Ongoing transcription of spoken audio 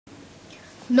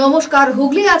নমস্কার,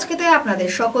 হুগলি আজকেতে আপনাদের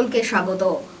সকলকে স্বাগত।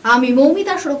 আমি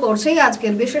মৌমিতা। শুরু করছি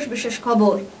আজকের বিশেষ বিশেষ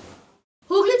খবর।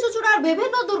 হুগলি চুচুড়ার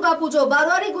বিভিন্ন দুর্গাপুজো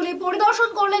বারোয়ারিগুলি পরিদর্শন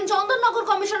করলেন চন্দননগর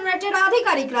কমিশনারেটের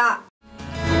আধিকারিকরা।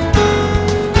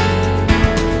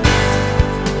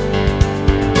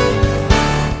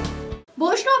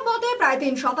 বৈষ্ণব মতে প্রায়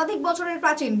 3 শতাধিক বছরের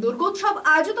প্রাচীন দুর্গোৎসব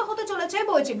আয়োজিত হতে চলেছে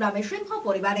বৈচিগ্রামের সিংহ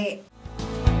পরিবারে।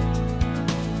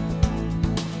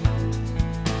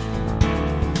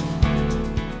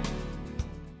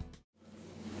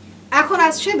 এখন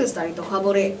আসছে বিস্তারিত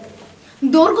খবরে।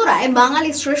 দোরগোড়ায়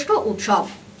বাঙালি শ্রেষ্ঠ উৎসব।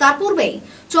 তার পূর্বেই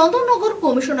চন্দননগর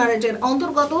কমিশনারেটের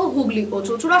অন্তর্গত হুগলি ও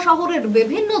চুচুড়া শহরের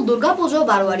বিভিন্ন দুর্গাপুজো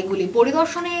বারোয়ারিগুলি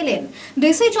পরিদর্শনে এলেন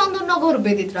ডিসি চন্দননগর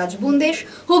বেদিতরাজ বুন্দেশ,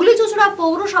 হুগলি চুচুড়া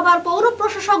পৌরসভার পৌর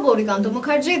প্রশাসক গৌরীকান্ত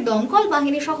মুখার্জি, দমকল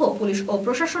বাহিনী সহ পুলিশ ও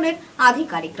প্রশাসনের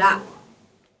আধিকারিকরা।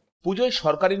 পুজোয়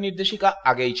সরকারি নির্দেশিকা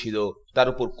আগেই ছিল, তার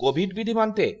উপর কোভিড বিধি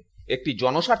মানতে একটি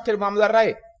জনস্বার্থের মামলার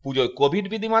রায়ে পুজোয় কোভিড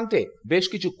বিধি মানতে বেশ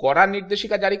কিছু কড়া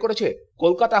নির্দেশিকা জারি করেছে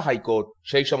কলকাতা হাইকোর্ট।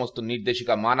 সেই সমস্ত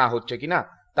নির্দেশিকা মানা হচ্ছে কিনা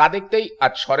তা দেখতেই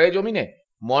আজ সরেজমিনে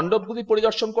মণ্ডপগুলি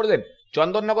পরিদর্শন করলেন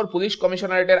চন্দননগর পুলিশ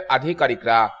কমিশনারেটের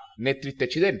আধিকারিকরা। নেতৃত্বে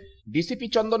ছিলেন ডিসিপি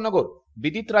চন্দননগর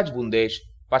বিদিতরাজ বুন্দেশ।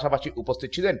 পাশাপাশি উপস্থিত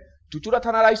ছিলেন চুচুড়া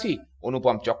থানার আইসি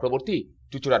অনুপম চক্রবর্তী,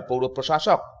 চুচুড়ার পৌর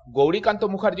প্রশাসক গৌরীকান্ত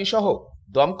মুখার্জি সহ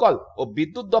দমকল ও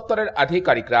বিদ্যুৎ দপ্তরের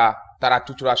আধিকারিকরা। তারা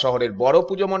চুচুড়া শহরের বড়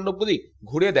পুজো মণ্ডপগুলি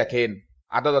ঘুরে দেখেন।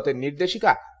 আদালতের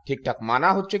নির্দেশিকা ঠিকঠাক মানা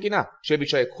হচ্ছে কিনা সে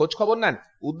বিষয়ে খোঁজ খবর নেন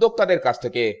উদ্যোক্তাদের কাছ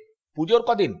থেকে। পুজোর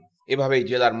কদিন এভাবেই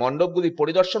জেলার মণ্ডপগুলি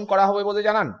পরিদর্শন করা হবে বলে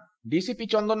জানান ডিসিপি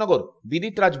চন্দননগর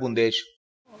বিদিতরাজ বুন্দেশ।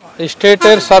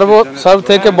 স্টেটের সব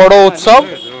থেকে বড় উৎসব।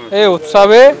 এই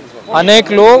উৎসবে অনেক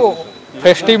লোক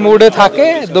ফেস্টিভ মুডে থাকে।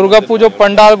 Durga Puja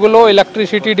পান্ডালগুলো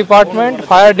electricity department,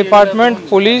 fire department,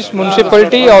 police,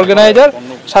 municipality, organiser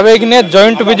সবাই নিয়ে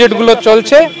জয়েন্ট ভিজিটগুলো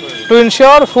চলছে to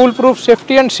ensure full proof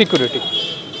safety and security.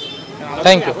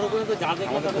 Thank you.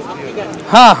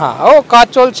 হ্যাঁ, ও কাজ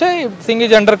চলছে। Thing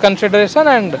is under consideration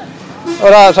and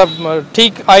ওরা সব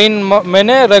ঠিক আইন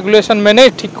মেনে রেগুলেশন মেনে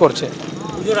ঠিক করছে।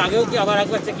 পুজোর আগেও কি আবার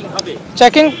একবার চেকিং হবে?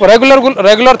 চেকিং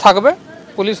রেগুলার থাকবে।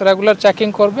 পুলিশ রেগুলার চেকিং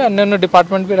করবে, অন্যান্য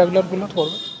ডিপার্টমেন্ট भी রেগুলার গুলো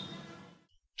করবে।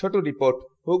 ছোট রিপোর্ট,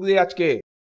 হুগলি আজকে।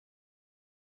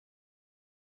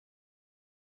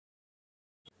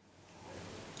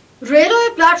 রেলওয়ে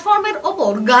প্ল্যাটফর্মের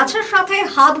ওপর গাছের সাথে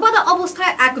হাত বাঁধা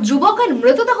অবস্থায় এক যুবকের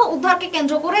মৃতদেহ উদ্ধারকে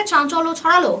কেন্দ্র করে চাঞ্চল্য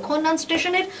ছড়ালো খন্নান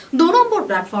স্টেশনের 2 নম্বর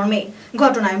প্ল্যাটফর্মে।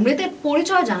 ঘটনায় মৃতের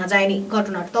পরিচয় জানা যায়নি।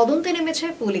 ঘটনার তদন্তে নেমেছে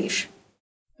পুলিশ।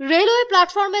 রেলওয়ে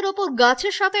প্ল্যাটফর্মের ওপর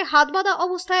গাছের সাথে হাত বাঁধা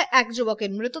অবস্থায় এক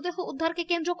যুবকের মৃতদেহ উদ্ধারকে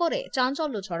কেন্দ্র করে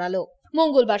চাঞ্চল্য ছড়ালো।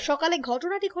 মঙ্গলবার সকালে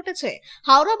ঘটনাটি ঘটেছে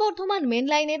হাওড়া বর্ধমান মেন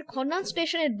লাইনের খন্নান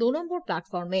স্টেশনের 2 নম্বর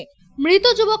প্ল্যাটফর্মে। মৃত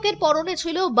যুবকের পরনে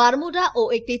ছিল বারমুডা ও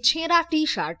একটি ছেঁড়া টি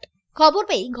শার্ট। খবর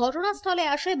পেয়ে ঘটনাস্থলে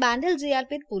আসে ব্যান্ডেল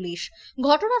জিআরপির পুলিশ।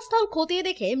 ঘটনাস্থল খতিয়ে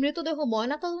দেখে মৃতদেহ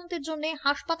ময়নাতদন্তের জন্য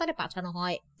হাসপাতালে পাঠানো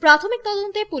হয়। প্রাথমিক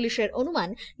তদন্তে পুলিশের অনুমান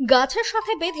গাছের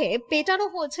সাথে বেঁধে পেটানো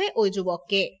হয়েছে ওই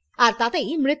যুবককে, আর তাতেই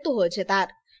মৃত্যু হয়েছে তার।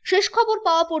 শেষ খবর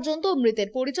পাওয়া পর্যন্ত মৃতের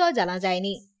পরিচয় জানা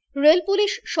যায়নি। রেল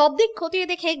পুলিশ সব দিক খতিয়ে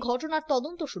দেখে ঘটনার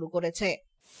তদন্ত শুরু করেছে।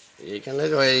 এখানে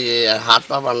ওই হাত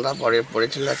পা বাঁধা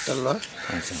পড়েছিল একটা লোক,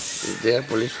 যে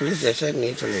পুলিশ এসে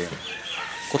নিয়ে চলে গেল।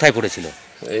 কোথায় পড়েছিল?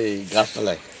 এই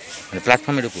গাছতলায়, মানে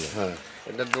প্ল্যাটফর্মের উপরে? হ্যাঁ,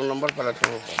 এটা 2 নম্বর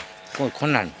প্ল্যাটফর্ম।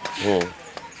 খন্নান?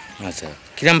 আচ্ছা,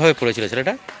 কিরম ভাবে পড়েছিল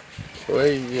ছেলেটা?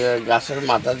 ওই গাছের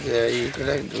মাথা ই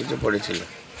করে উঠে পড়েছিল।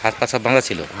 হাত পা সব বাঁধা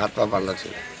ছিল? হাত পা বাঁধা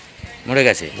ছিল। মরে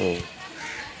গেছে?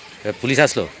 পুলিশ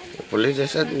আসলো? পুলিশ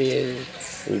এসে নিয়ে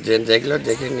দেখলো,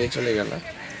 দেখে নিয়ে চলে গেল।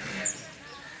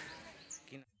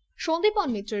 সন্দীপন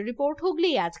মিত্রের রিপোর্ট,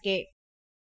 হুগলি আজকে।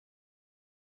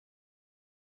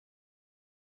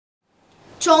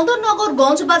 চন্দননগর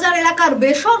গঞ্জবাজার এলাকার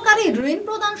বেসরকারি ঋণ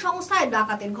প্রদান সংস্থায়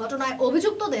ডাকাতির ঘটনায়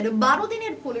অভিযুক্তদের 12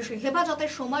 দিনের পুলিশি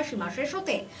হেফাজতের সময়সীমা শেষ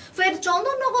হতে ফের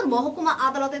চন্দননগর মহকুমা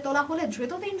আদালতে তোলা হলে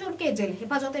ধৃত 3 জনকে জেল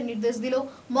হেফাজতের নির্দেশ দিল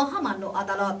মহামান্য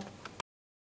আদালত।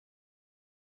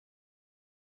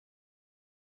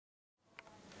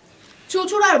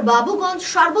 চুচুড়ার বাবুগঞ্জ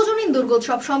সার্বজনীন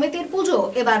দুর্গোৎসব সমিতির পুজো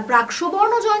এবার প্রাক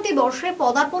সুবর্ণ জয়ন্তী বর্ষে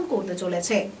পদার্পণ করতে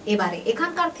চলেছে। এবারে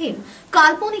এখানকার থিম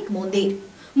কাল্পনিক মন্দির।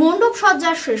 মণ্ডপ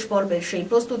সজ্জার শেষ পর্বের সেই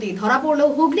প্রস্তুতি ধরা পড়ল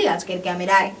হুগলি আজকের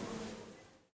ক্যামেরায়।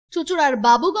 চুচুড়ার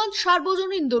বাবুগঞ্জ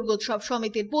সার্বজনীন দুর্গোৎসব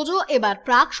সমিতির পুজো এবার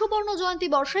প্রাক সুবর্ণ জয়ন্তী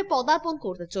বর্ষে পদার্পণ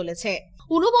করতে চলেছে।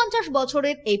 49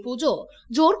 বছরের এই পুজো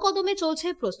জোর কদমে চলছে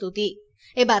প্রস্তুতি।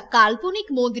 এবার কাল্পনিক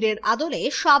মন্দিরের আদলে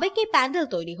সাবেকি প্যান্ডেল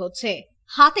তৈরি হচ্ছে।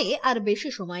 হাতে আর বেশি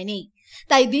সময় নেই,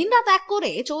 তাই দিনরাত এক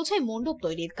করে চলছে মণ্ডপ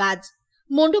তৈরির কাজ।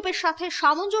 মণ্ডপের সাথে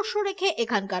সামঞ্জস্য রেখে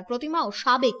এখানকার প্রতিমাও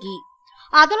সাবেকি।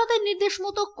 আদালতের নির্দেশ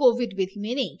মতো কোভিড বিধি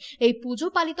মেনেই এই পুজো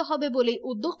পালিত হবে বলে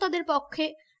উদ্যোক্তাদের পক্ষে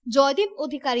জয়দীপ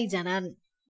অধিকারী জানান।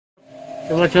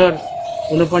 এবছর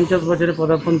 49 বছরে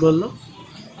পদার্পণ করলো।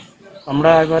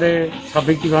 আমরা এবারে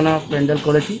 26খানা প্যান্ডেল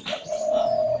করেছি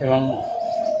এবং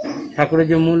ঠাকুরের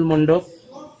যে মূল মণ্ডপ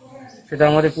সেটা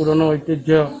আমাদের পুরনো ঐতিহ্য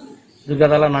দুর্গা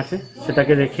দালান আছে,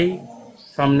 সেটাকে রেখেই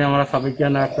সামনে আমরা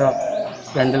 26খানা একটা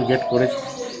প্যান্ডেল গেট করেছি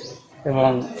এবং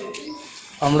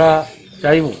আমরা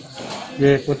চাইব যে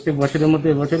প্রত্যেক বছরের মধ্যে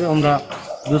এবছরে আমরা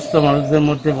দুস্থ মানুষদের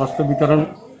মধ্যে বস্ত্র বিতরণ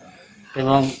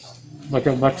এবং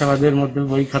বাচ্চাদের মধ্যে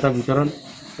বই খাতা বিতরণ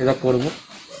এটা করব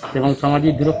এবং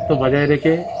সামাজিক দূরত্ব বজায়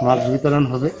রেখে মাস্ক বিতরণ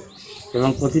হবে এবং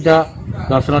প্রতিটা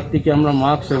দর্শনার্থীকে আমরা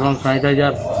মাস্ক এবং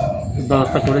স্যানিটাইজার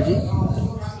ব্যবস্থা করেছি।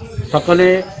 সকলে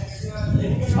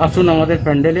আসুন আমাদের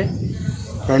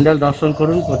প্যান্ডেল দর্শন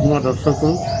করুন, প্রতিমা দর্শন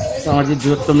করুন, সামাজিক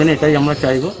দূরত্ব মেনে এটাই আমরা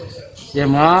চাইব যে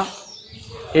মা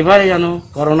এবারে যেন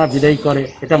করোনা বিদায় করে,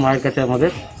 এটা মায়ের কাছে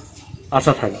আমাদের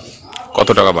আশা থাকে। কত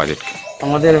টাকা বাজেট?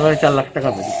 আমাদের এবারে 4 লাখ টাকা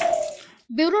বাজেট।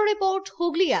 ব্যুরো রিপোর্ট,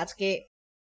 হুগলি আজকে।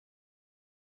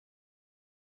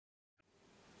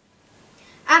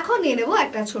 এখন নিয়ে নেব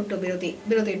একটা ছোট্ট বিরতি।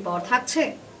 বিরতির পর থাকছে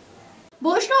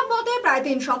বৈষ্ণব মতে প্রায়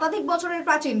 3 শতাধিক বছরের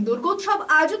প্রাচীন দুর্গোৎসব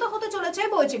আয়োজিত হতে চলেছে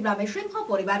বৈচি গ্রামের সিংহ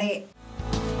পরিবারে।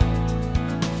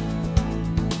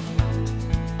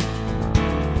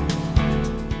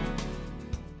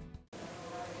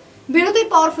 বিরতির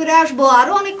পর ফিরে আসবো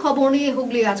আরো অনেক খবর নিয়ে।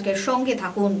 হুগলি আজকের সঙ্গে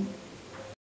থাকুন।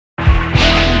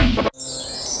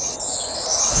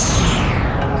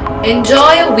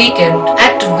 Enjoy a weekend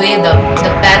at Vedam,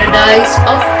 the paradise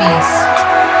of peace.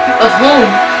 A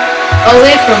home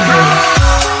away from home.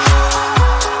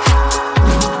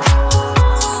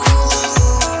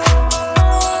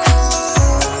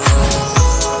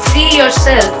 See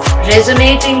yourself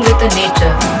resonating with the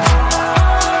nature.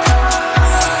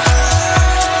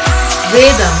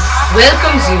 Vedam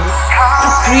welcomes you to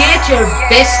create your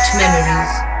best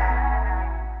memories.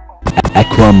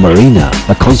 Aqua Marina,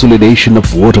 a consolidation of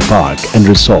water park and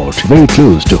resort very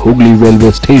close to HOOGHLY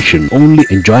railway station. Only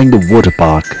enjoying the water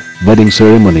park, wedding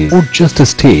ceremony or just a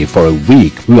stay for a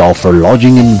week. We offer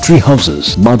lodging in tree houses,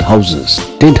 mud houses,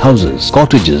 tent houses,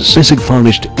 cottages, basic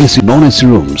furnished AC non-AC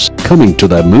rooms. Coming to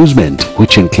the amusement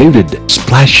which included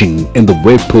splashing in the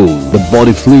wave pool, the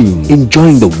body flume,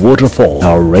 enjoying the waterfall,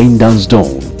 our rain dance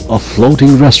dome, a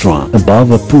floating restaurant above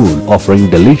a pool offering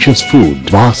delicious food.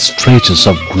 Vast stretches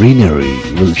of greenery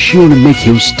will surely make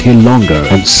you stay longer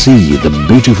and see the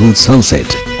beautiful sunset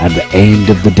at the end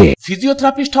of the day.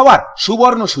 Physiotherapist হওয়ার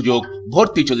সুবর্ণ সুযোগ,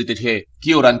 ভর্তি চলিতেছে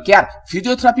cure and care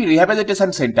physiotherapy rehabilitation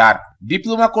centre.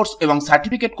 Diploma course এবং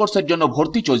certificate কোর্সের জন্য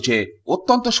ভর্তি চলছে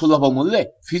অত্যন্ত সুলভ মূল্যে।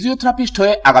 ফিজিওথেরাপিস্ট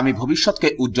হয়ে আগামী ভবিষ্যৎকে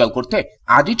উজ্জ্বল করতে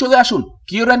আজই চলে আসুন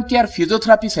কিওর অ্যান্ড কেয়ার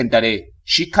ফিজিওথেরাপি সেন্টারে।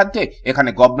 শিক্ষান্তে এখানে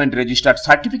গভর্নমেন্ট রেজিস্টার্ড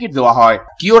সার্টিফিকেট দেওয়া হয়।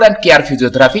 Cure and care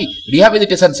physiotherapy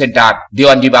rehabilitation centre,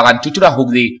 Dewanji বাগান, চুচুড়া,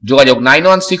 হুগলি। যোগাযোগ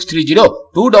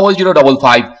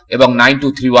 9163020055 এবং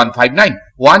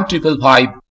 9231591555।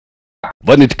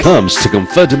 When it comes to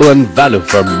comfortable and value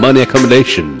for money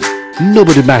accommodation,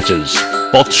 nobody matches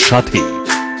Poth Shati.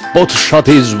 Poth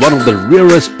Shati is one of the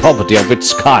rarest property of its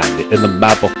kind in the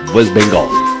map of West Bengal,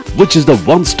 which is the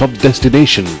one-stop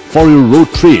destination for your road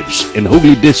trips in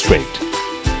HOOGHLY district.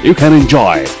 You can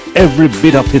enjoy every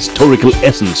bit of historical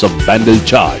essence of Bandel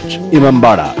Church,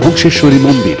 Imambara, Bhuksheshwari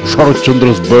Mandir, Sharat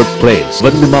Chandra's birthplace,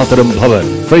 Vande Mataram Bhavan,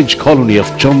 French colony of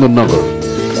Chandannagar.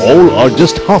 All are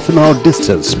just half an hour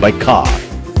distance by car.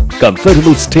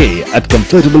 Comfortable stay at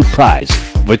comfortable price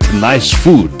with nice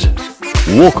food.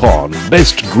 Walk on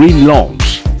best green lawns,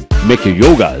 make your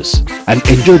yogas and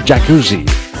enjoy jacuzzi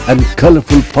and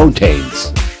colorful fountains.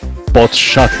 Poth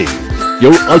Shati,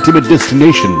 your ultimate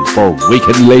destination for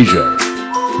weekend leisure.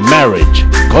 Marriage,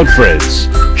 conference,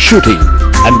 shooting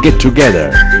and get together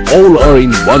all are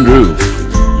in one roof.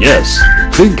 Yes,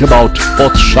 think about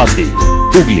Poth Shati,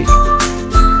 HOOGHLY.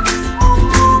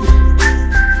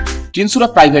 Chinsurah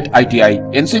private ITI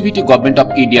NCVT government of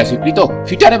India স্বীকৃত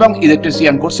fitter এবং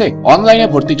electrician কোর্সে অনলাইনে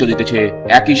ভর্তি চলিতেছে।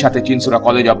 একই সাথে Chinsurah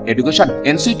college of education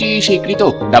NCTE স্বীকৃত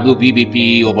WBBP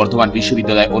ও বর্ধমান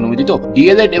বিশ্ববিদ্যালয় অনুমোদিত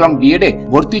ডিএলএড এবং বিএড এ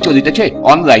ভর্তি চলিতেছে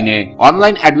অনলাইনে।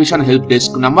 Online admission help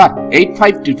desk number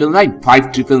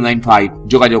 8599959995।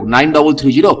 যোগাযোগ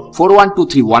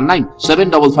 9330412319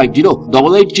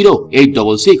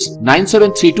 7550880866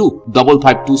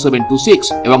 9732552726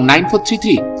 এবং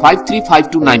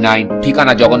 9433535299।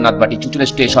 ঠিকানা জগন্নাথ বাটি, Chuchura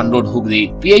station road, Hooghly,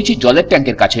 PHE জলের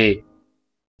ট্যাঙ্কের কাছে।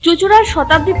 চুচুড়ার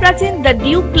শতাব্দী প্রাচীন দ্য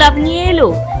ডিউক ক্লাব নিয়ে এলো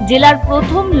জেলার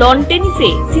প্রথম লন টেনিসে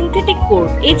সিনথেটিক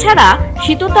কোর্ট, এছাড়া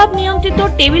শীততাপ নিয়ন্ত্রিত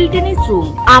টেবিল টেনিস রুম।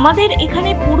 আমাদের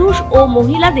এখানে পুরুষ ও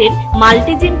মহিলাদের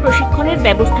মাল্টিজিম প্রশিক্ষণের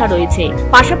ব্যবস্থা রয়েছে,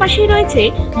 পাশাপাশি রয়েছে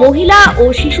মহিলা ও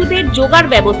শিশুদের যোগার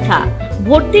ব্যবস্থা।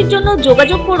 ভর্তির জন্য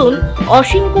যোগাযোগ করুন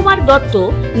Asim Kumar Dutta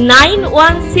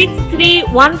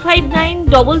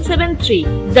 9163159773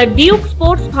 the Duke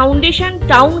sports foundation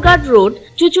town guard road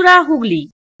Chuchura Hooghly.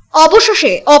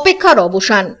 অবশেষে অপেক্ষার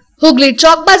অবসান। হুগলির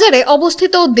চকবাজারে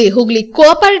অবস্থিত দি Hooghly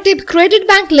cooperative credit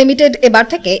bank limited এবার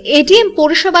থেকে এটিএম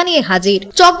পরিষেবা নিয়ে হাজির।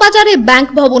 চকবাজারে ব্যাংক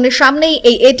ভবনের সামনেই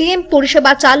এই এটিএম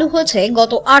পরিষেবা চালু হয়েছে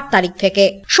গত 8 তারিখ থেকে।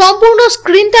 সম্পূর্ণ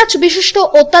স্ক্রিন টাচ বিশিষ্ট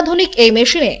অত্যাধুনিক এই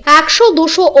মেশিনে 100,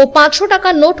 200 ও 500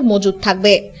 টাকার নোট মজুদ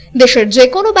থাকবে। দেশের যে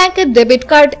কোনো ব্যাংকের ডেবিট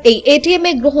কার্ড এই এটিএম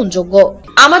এ গ্রহণযোগ্য।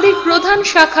 আমাদের প্রধান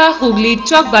শাখা হুগলির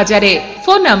চকবাজারে।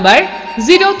 ফোন নাম্বার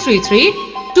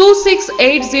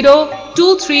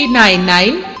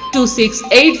 033-2680-2399,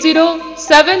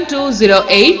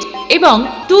 2680-7208 এবং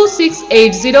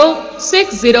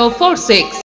 2680-6046।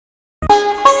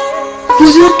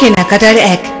 পুজোর কেনাকাটার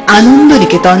এক আনন্দ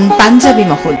নিকেতন পাঞ্জাবি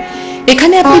মহল।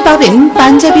 এখানে আপনি পাবেন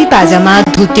পাঞ্জাবি, পাজামা,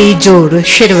 ধুতি, জোর,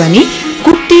 শেরওয়ানি,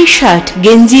 কুর্তি, শার্ট,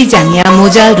 গেঞ্জি, জাঙ্গিয়া,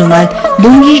 মোজা, রুমাল,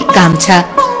 লুঙ্গি, গামছা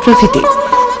প্রভৃতি।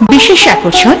 বিশেষ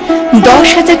আকর্ষণ,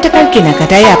 10,000 টাকার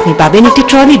কেনাকাটায় আপনি পাবেন একটি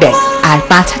ট্রলি ব্যাগ, আর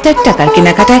 5,000 টাকার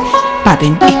কেনাকাটায়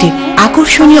পাবেন একটি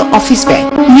আকর্ষণীয় অফিস ব্যাগ।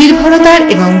 নির্ভরতার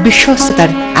এবং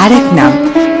বিশ্বস্ততার আরেক নাম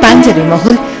পাঞ্জাবি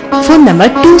মহল। Phone number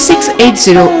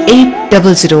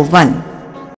 26808001।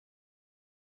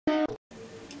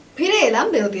 ফিরে এলাম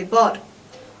বিরতির পর।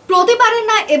 প্রতিবারের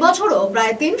না এবছরও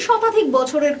প্রায় 3 শতাধিক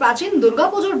বছরের প্রাচীন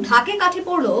দুর্গাপুজোর ঢাকে কাঠি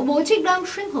পড়ল বৈচিগ্রাম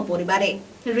সিংহ পরিবারে।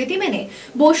 রীতি মেনে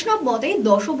বৈষ্ণব মতে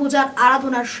দশভুজার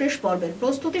আরাধনার শেষ পর্বের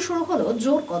প্রস্তুতি শুরু হলো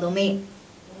জোর কদমে।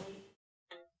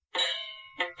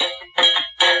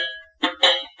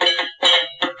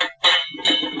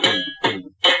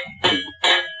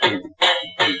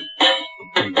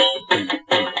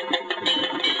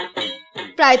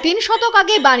 প্রায় 3 শতক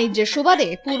আগে বাণিজ্যের সুবাদে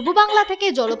পূর্ব বাংলা থেকে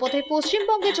জলপথে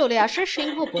পশ্চিমবঙ্গে চলে আসে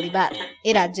সিংহ পরিবার।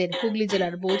 এ রাজ্যের হুগলি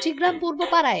জেলার বৈচিগ্রাম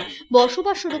পূর্বপাড়ায়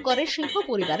বসবাস শুরু করে সিংহ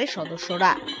পরিবারের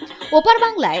সদস্যরা। ওপার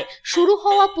বাংলায় শুরু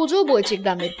হওয়া পুজো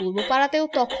বৈচিগ্রামের পূর্বপাড়াতেও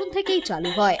তখন থেকেই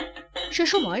চালু হয়। সে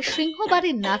সময় সিংহ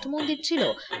বাড়ির নাট মন্দির ছিল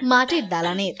মাটির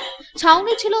দালানের,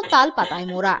 ছাউনি ছিল তাল পাতায়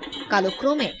মোড়া।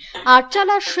 কালক্রমে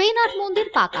আটচালার সেই নাট মন্দির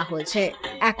পাকা হয়েছে।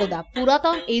 একদা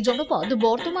পুরাতন এই জনপদ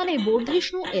বর্তমানে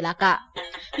বর্ধিষ্ণু এলাকা।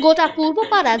 গোটা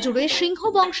পূর্বপাড়া জুড়ে সিংহ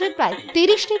বংশের প্রায়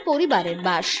 30টি পরিবারের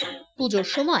বাস। পুজোর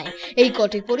সময় এই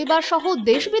কটি পরিবার সহ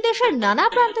দেশ বিদেশের নানা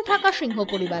প্রান্তে থাকা সিংহ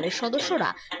পরিবারের সদস্যরা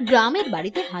গ্রামের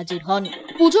বাড়িতে হাজির হন।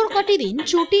 পুজোর কটি দিন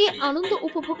চুটিয়ে আনন্দ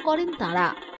উপভোগ করেন তারা।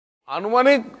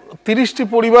 আনুমানিক 30টি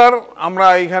পরিবার আমরা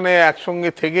এখানে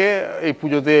একসঙ্গে থেকে এই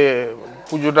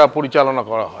পুজোটা পরিচালনা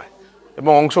করা হয়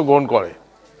এবং অংশগ্রহণ করে।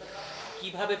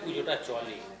 কিভাবে পুজোটা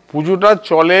চলে? পুজোটা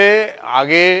চলে,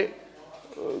 আগে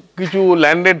কিছু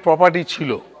ল্যান্ডেড প্রপার্টি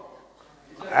ছিল,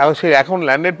 এখন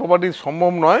ল্যান্ডেড প্রপার্টি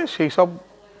সম্ভব নয়, সেই সব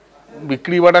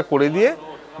বিক্রি বাটা করে দিয়ে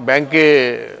ব্যাংকে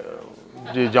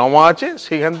যে জমা আছে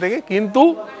সেখান থেকে, কিন্তু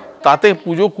তাতে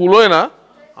পুজো কুলোয় না।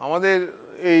 আমাদের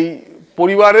এই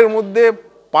পরিবারের মধ্যে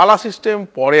পালা সিস্টেম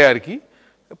পড়ে আর কি,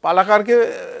 পালাকারকে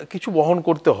কিছু বহন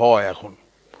করতে হয়। এখন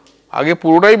আগে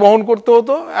পুরোটাই বহন করতে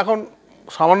হতো, এখন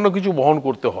সামান্য কিছু বহন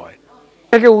করতে হয়।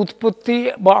 থেকে উৎপত্তি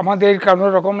বা আমাদের কোনো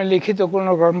রকমের লিখিত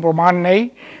কোনো রকম প্রমাণ নেই,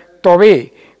 তবে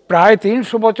প্রায়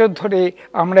 300 বছর ধরে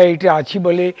আমরা এইটা আছি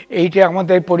বলে এইটা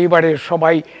আমাদের পরিবারের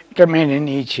সবাই এটা মেনে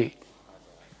নিয়েছি।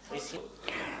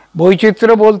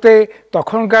 বৈচিত্র্য বলতে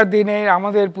তখনকার দিনে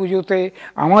আমাদের পুজোতে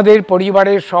আমাদের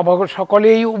পরিবারের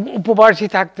সকলেই উপবাসী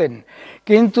থাকতেন,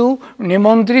 কিন্তু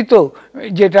নিমন্ত্রিত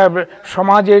যেটা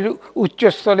সমাজের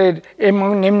উচ্চস্তরের এবং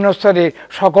নিম্নস্তরের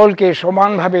সকলকে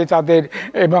সমানভাবে তাদের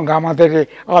এবং আমাদের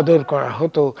আদর করা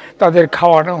হতো, তাদের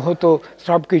খাওয়ানো হতো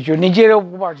সব কিছু নিজের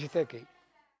উপবাসী থেকে।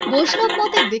 বৈষ্ণব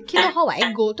মতে দীক্ষিত হওয়ায়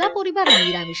গোটা পরিবার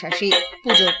নিরামিষাশী।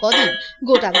 পুজোর কদিন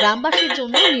গোটা গ্রামবাসীর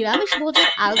জন্য নিরামিষ ভোজের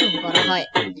আয়োজন করা হয়।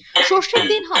 ষষ্ঠীর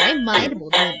দিন হয় মায়ের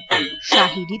বোধন।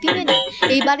 শাহী রীতি মেনে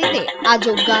এই বাড়িতে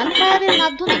আজও গান ফায়ারের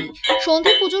মাধ্যমে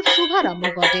সন্ধি পুজোর শুভারম্ভ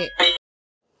ঘটে।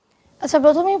 আচ্ছা,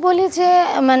 প্রথমেই বলি যে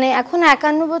মানে এখন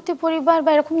একান্নবর্তী পরিবার বা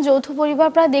এরকম যৌথ পরিবার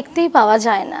প্রায় দেখতেই পাওয়া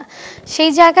যায় না।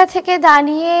 সেই জায়গা থেকে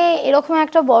দাঁড়িয়ে এরকম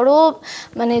একটা বড়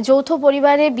মানে যৌথ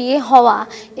পরিবারে বিয়ে হওয়া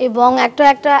এবং একটা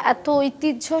এত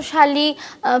ঐতিহ্যশালী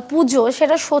পুজো,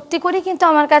 সেটা সত্যি করে কিন্তু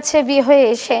আমার কাছে বিয়ে হয়ে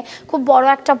এসে খুব বড়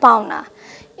একটা পাওনা।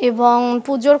 এবং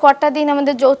পুজোর কটা দিন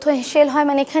আমাদের যৌথ হেসেল হয়,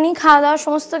 মানে এখানেই খাওয়া দাওয়া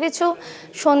সমস্ত কিছু।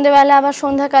 সন্ধেবেলা আবার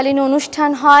সন্ধ্যাকালীন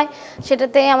অনুষ্ঠান হয়,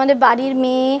 সেটাতে আমাদের বাড়ির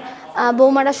মেয়ে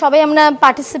বৌমারা সবাই আমরা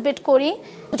পার্টিসিপেট করি।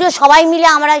 পুজো সবাই মিলে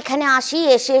আমরা এখানে আসি,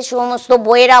 এসে সমস্ত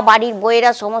বইয়েরা, বাড়ির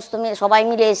বইয়েরা সমস্ত সবাই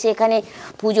মিলে এসে এখানে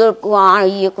পুজোর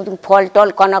ফল টল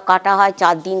কাটা হয়।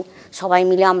 4 দিন সবাই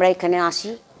মিলে আমরা এখানে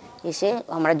আসি, এসে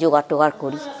আমরা জোগাড় টোগাড়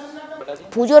করি।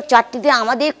 পুজোর 4টি দিন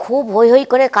আমাদের খুব হৈ হৈ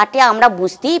করে কাটে, আমরা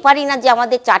বুঝতেই পারি না যে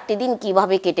আমাদের 4টি দিন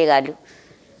কিভাবে কেটে গেল।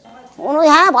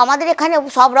 হ্যাঁ, আমাদের এখানে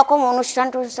সব রকম অনুষ্ঠান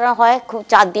হয়, খুব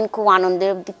 4 দিন খুব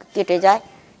আনন্দের কেটে যায়।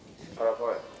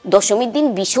 দশমীর দিন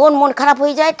ভীষণ মন খারাপ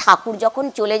হয়ে যায়, ঠাকুর যখন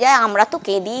চলে যায় আমরা তো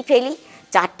কেঁদেই ফেলি।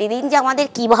 4টি দিন যে আমাদের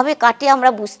কিভাবে কাটে আমরা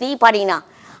বুঝতেই পারি না,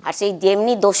 আর সেই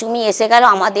যেমনি দশমী এসে গেল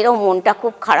আমাদেরও মনটা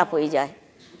খুব খারাপ হয়ে যায়।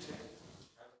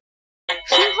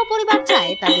 সিংহ পরিবার চায়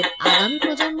তাদের আগামী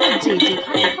প্রজন্ম যে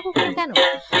যেখানে থাকুক না কেন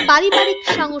পারিবারিক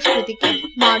সংস্কৃতিকে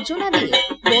মার্জনা দিয়ে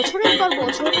বছরের পর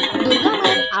বছর দুর্গা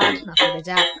মায়ের আরাধনা করে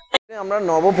যায়। আমরা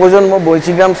নবপ্রজন্ম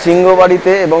বৈচিগ্রাম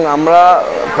সিংহবাড়িতে, এবং আমরা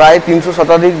প্রায় 300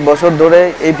 শতাধিক বছর ধরে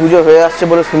এই পুজো হয়ে আসছে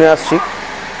বলে শুনে আসছি।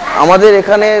 আমাদের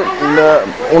এখানে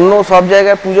অন্য সব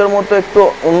জায়গায় পুজোর মতো একটু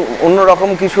অন্যরকম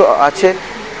কিছু আছে,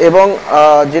 এবং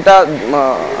যেটা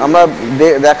আমরা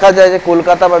দেখা যায় যে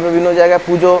কলকাতা বা বিভিন্ন জায়গায়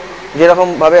পুজো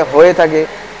যেরকমভাবে হয়ে থাকে,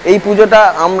 এই পুজোটা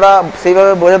আমরা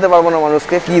সেইভাবে বোঝাতে পারবো না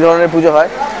মানুষকে কী ধরনের পুজো হয়।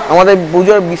 আমাদের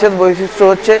পুজোর বিশেষ বৈশিষ্ট্য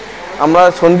হচ্ছে আমরা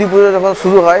সন্ধি পুজো যখন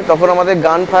শুরু হয় তখন আমাদের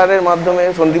গান ফায়ারের মাধ্যমে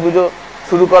সন্ধি পুজো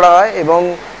শুরু করা হয়, এবং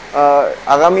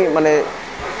আগামী মানে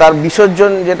তার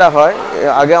বিসর্জন যেটা হয়,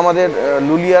 আগে আমাদের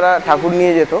লুলিয়ারা ঠাকুর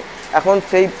নিয়ে যেত, এখন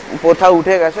সেই প্রথা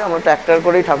উঠে গেছে, আমরা ট্র্যাক্টর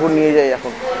করেই ঠাকুর নিয়ে যাই।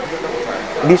 এখন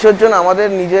বিসর্জন আমাদের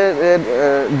নিজের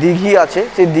দিঘি আছে,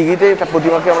 সেই দিঘিতে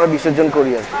প্রতিমাকে আমরা বিসর্জন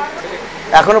করি। আর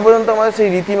এখনো পর্যন্ত আমাদের সেই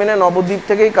রীতি মেনে নবদ্বীপ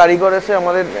থেকেই কারিগর এসে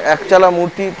আমাদের একচালা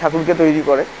মূর্তি ঠাকুরকে তৈরি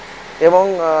করে, এবং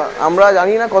আমরা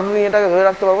জানি না কতদিন এটাকে ধরে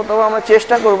রাখতে পারবো, তবে আমরা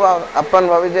চেষ্টা করবো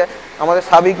আপ্রাণভাবে যে আমাদের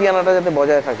সাবেকিয়ানাটা যাতে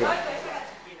বজায় থাকে।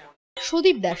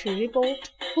 সুদীপ দাসের রিপোর্ট,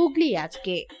 হুগলি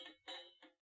আজকে।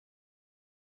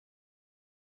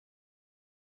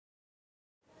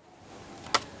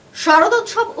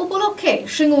 শারদোৎসব উপলক্ষে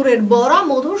সিঙ্গুরের বড়া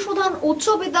মধুসূদন উচ্চ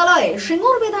বিদ্যালয়ে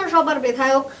সিঙ্গুর বিধানসভার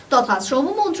বিধায়ক তথা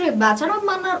শ্রমমন্ত্রী বেচারাম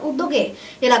মান্নার উদ্যোগে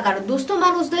এলাকার দুস্থ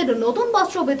মানুষদের নতুন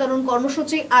বস্ত্র বিতরণ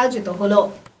কর্মসূচি আয়োজিত হলো।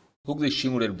 হুগলির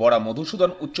সিঙ্গুরের বড়া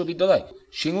মধুসূদন উচ্চ বিদ্যালয়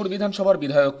সিঙ্গুর বিধানসভার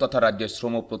বিধায়ক তথা রাজ্যের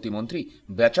শ্রম প্রতিমন্ত্রী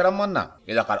বেচারাম মান্না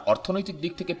এলাকার অর্থনৈতিক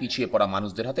দিক থেকে পিছিয়ে পড়া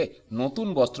মানুষদের হাতে নতুন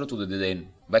বস্ত্র তুলে দিলেন।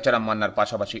 বেচারাম মান্নার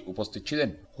পাশাপাশি উপস্থিত ছিলেন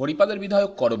হরিপাদের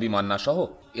বিধায়ক করবী মান্না সহ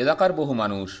এলাকার বহু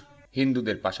মানুষ।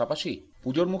 হিন্দুদের পাশাপাশি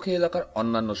পুজোর মুখে এলাকার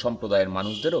অন্যান্য সম্প্রদায়ের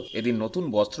মানুষদেরও এদিন নতুন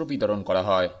বস্ত্র বিতরণ করা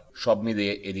হয়। সব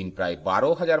মিলিয়ে এদিন প্রায়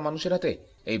 12,000 মানুষের হাতে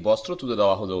এই বস্ত্র তুলে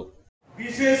দেওয়া হলো।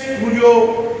 বিশেষ পুজো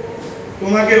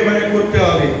তোমাকে ওখানে করতে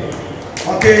হবে,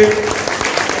 অতএব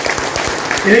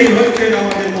এই হচ্ছেন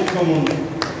আমাদের মুখ্যমন্ত্রী।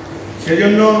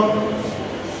 সেজন্য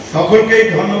সকলকেই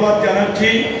ধন্যবাদ জানাচ্ছি।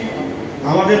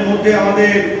 আমাদের মধ্যে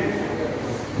আমাদের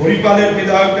হরিপালের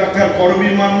বিধায়ক ডাক্তার করবী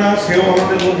মান্না, সেও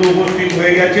আমাদের মধ্যে উপস্থিত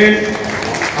হয়ে গেছেন।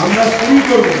 আমরা শুরু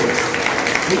করব,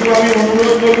 শুধু আমি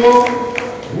অনুরোধ করব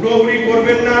হুড়োহুড়ি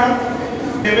করবেন না,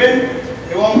 দেবেন,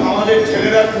 এবং আমাদের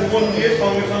ছেলেরা কুপন দিয়ে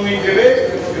সঙ্গে সঙ্গেই দেবে,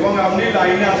 এবং আপনি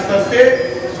লাইনে আস্তে আস্তে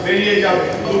বেরিয়ে যাবেন।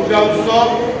 দুর্গা উৎসব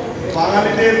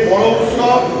বাঙালিদের বড়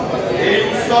উৎসব। এই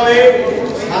উৎসবে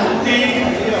শান্তি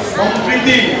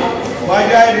সম্প্রীতি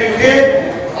বজায় রেখে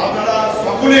আপনারা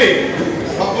সকলে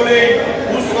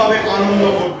উৎসবে আনন্দ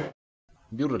করবেন।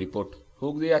 ব্যুরো রিপোর্ট,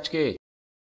 হুগলি আজকে।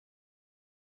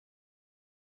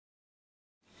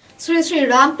 শ্রী শ্রী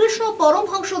রামকৃষ্ণ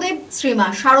পরমহংসদেব, শ্রীমা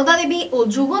সারদা দেবী ও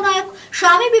যুবনায়ক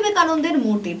স্বামী বিবেকানন্দের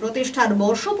মূর্তি প্রতিষ্ঠার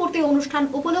বর্ষপূর্তি অনুষ্ঠান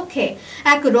উপলক্ষে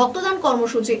এক রক্তদান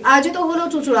কর্মসূচি আয়োজিত হল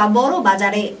চুচুড়া বড়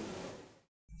বাজারে।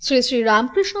 শ্রী শ্রী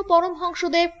রামকৃষ্ণ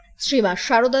পরমহংসদেব, শ্রীমা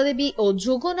সারদা দেবী ও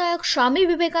যুগনায়ক স্বামী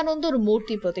বিবেকানন্দর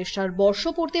মূর্তি প্রতিষ্ঠার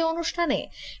বর্ষপূর্তি অনুষ্ঠানে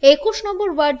 21 নম্বর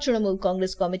ওয়ার্ড তৃণমূল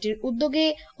কংগ্রেস কমিটির উদ্যোগে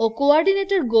ও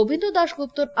কোঅর্ডিনেটর গোবিন্দ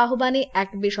দাশগুপ্তর আহ্বানে এক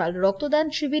বিশাল রক্তদান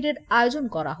শিবিরের আয়োজন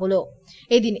করা হলো।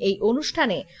 এদিন এই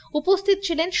অনুষ্ঠানে উপস্থিত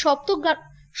ছিলেন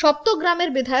সপ্তগ্রামের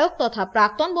বিধায়ক তথা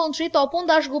প্রাক্তন মন্ত্রী তপন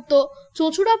দাশগুপ্ত,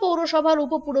 চুঁচুড়া পৌরসভার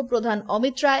উপপুরপ্রধান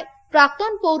অমিত রায়,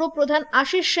 প্রাক্তন পৌর প্রধান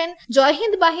আশিস সেন,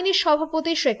 জয়হিন্দ বাহিনীর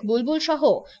সভাপতি শেখ বুলবুল সহ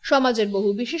সমাজের বহু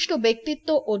বিশিষ্ট ব্যক্তিত্ব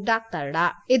ও ডাক্তাররা।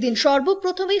 এদিন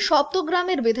সর্বপ্রথমেই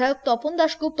সপ্তগ্রামের বিধায়ক তপন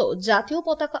দাশগুপ্ত জাতীয়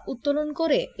পতাকা উত্তোলন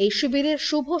করে এই শিবিরের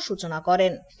শুভ সূচনা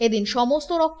করেন। এদিন সমস্ত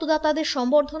রক্তদাতাদের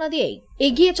সম্বর্ধনা দিয়েই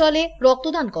এগিয়ে চলে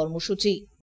রক্তদান কর্মসূচি।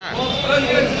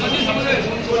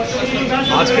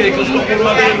 আজকে 21 নম্বর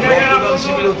ওয়ার্ডের রক্তদান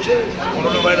শিবির হচ্ছে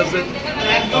করোনা ভাইরাসের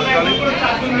তৎকালীন।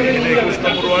 21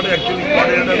 নম্বর ওয়ার্ডে অ্যাকচুয়ালি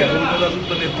কোঅর্ডিনেটর গোবিন্দ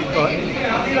দাশগুপ্তের নেতৃত্ব হয়।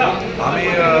 আমি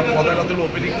পতাকা তুলে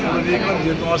ওপেনিং করে দিয়েছিলাম,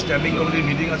 যেহেতু আমার স্ট্যান্ডিং কমিটির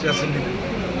মিটিং আছে অ্যাসেম্বলিতে।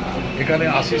 এখানে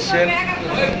আশিস সেন,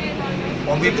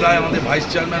 অমিত রায় আমাদের ভাইস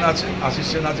চেয়ারম্যান আছে, আশিস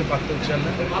সেন আছে প্রাক্তন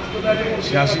চেয়ারম্যান,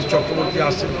 সে আশিস চক্রবর্তী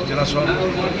আসছেন জেলা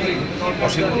সভাপতি,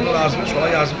 অসীম মন্ডল আসবে,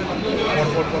 সবাই আসবে,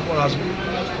 পরপর আসবে।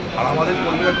 আর আমাদের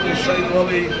কর্মীরা খুব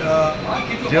উৎসাহিতভাবে,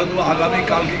 যেহেতু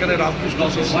আগামীকালকে এখানে রামকৃষ্ণ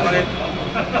শিশুমায়ের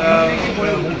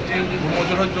মূর্তির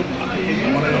উন্মোচনের জন্য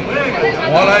মানে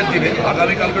মহালয়ের দিনে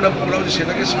আগামীকালকে একটা প্রোগ্রাম আছে,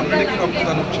 সেটাকে সামনে রেখে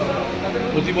রক্তদান হচ্ছে।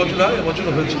 প্রতি বছর হয়,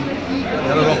 এবছরও হয়েছিল।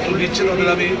 যারা রক্ত দিচ্ছে তাদের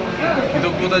আমি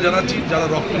কৃতজ্ঞতা জানাচ্ছি, যারা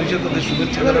রক্ত দিচ্ছে তাদের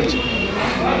শুভেচ্ছা জানাচ্ছি।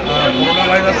 করোনা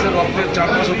ভাইরাসের রক্তের 4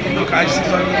 মাস অত্যন্ত ক্রাইসিস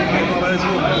হয়, করোনা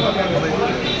ভাইরাসের মানে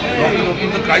রক্তের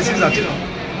অত্যন্ত ক্রাইসিস আছে,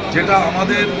 যেটা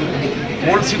আমাদের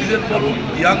ওল্ড সিটিজেন বলুন,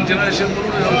 ইয়াং জেনারেশন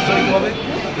বলুন, এরা উৎসাহিতভাবে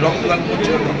রক্তদান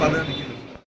করছে।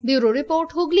 ব্যুরো রিপোর্ট,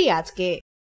 হুগলি আজকে।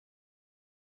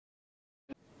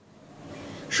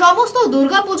 সমস্ত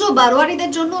দুর্গাপুজো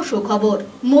বারোয়ারিদের জন্য সুখবর।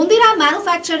 মন্দিরা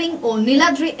ম্যানুফ্যাকচারিং ও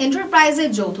নীলাদ্রি এন্টারপ্রাইজের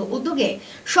যৌথ উদ্যোগে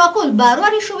সকল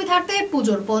বারোয়ারি সুবিধার্থে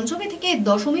পুজোর পঞ্চমী থেকে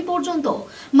দশমী পর্যন্ত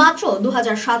মাত্র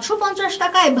 2750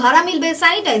 টাকায় ভাড়া মিলবে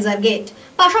স্যানিটাইজার গেট,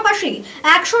 পাশাপাশি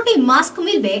 100টি মাস্ক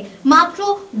মিলবে মাত্র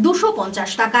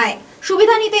 250 টাকায়।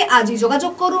 সুবিধা নিতে আজই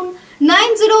যোগাযোগ করুন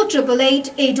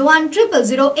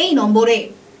 9088881000 এই নম্বরে।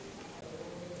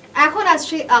 এখন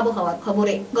আসছে আবহাওয়ার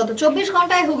খবরে। গত 24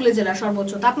 ঘন্টায় হুগলি জেলার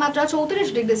সর্বোচ্চ তাপমাত্রা 34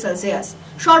 ডিগ্রি সেলসিয়াস,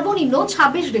 সর্বনিম্ন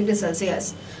 26 ডিগ্রি সেলসিয়াস।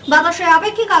 বাতাসে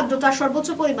আপেক্ষিক আর্দ্রতার সর্বোচ্চ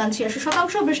পরিমাণ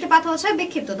 86%। বৃষ্টিপাত হয়েছে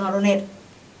বিক্ষিপ্ত ধরনের।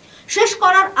 শেষ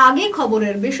করার আগে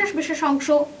খবরের বিশেষ অংশ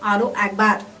আরো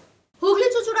একবার। হুগলি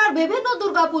চুঁচুড়ার বিভিন্ন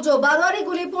দুর্গাপুজো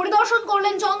বারোয়ারিগুলি পরিদর্শন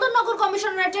করলেন চন্দননগর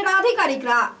কমিশনারেটের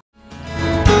আধিকারিকরা।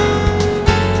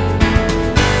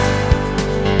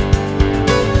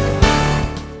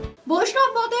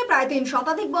 বৈষ্ণব মতে প্রায় 3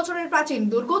 শতাধিক বছরের প্রাচীন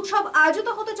দুর্গোৎসব আয়োজিত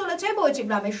হতে চলেছে বৈচি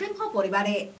গ্রামের সিংহ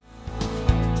পরিবারে।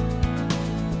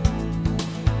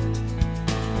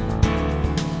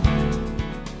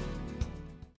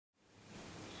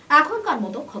 এখনকার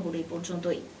মতো খবর এই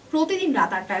পর্যন্তই। প্রতিদিন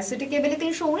রাত 8টায় সিটি কেবলে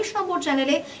 319 নম্বর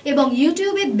চ্যানেলে এবং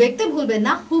ইউটিউবে দেখতে ভুলবেন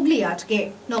না হুগলি আজকে।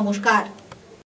 নমস্কার।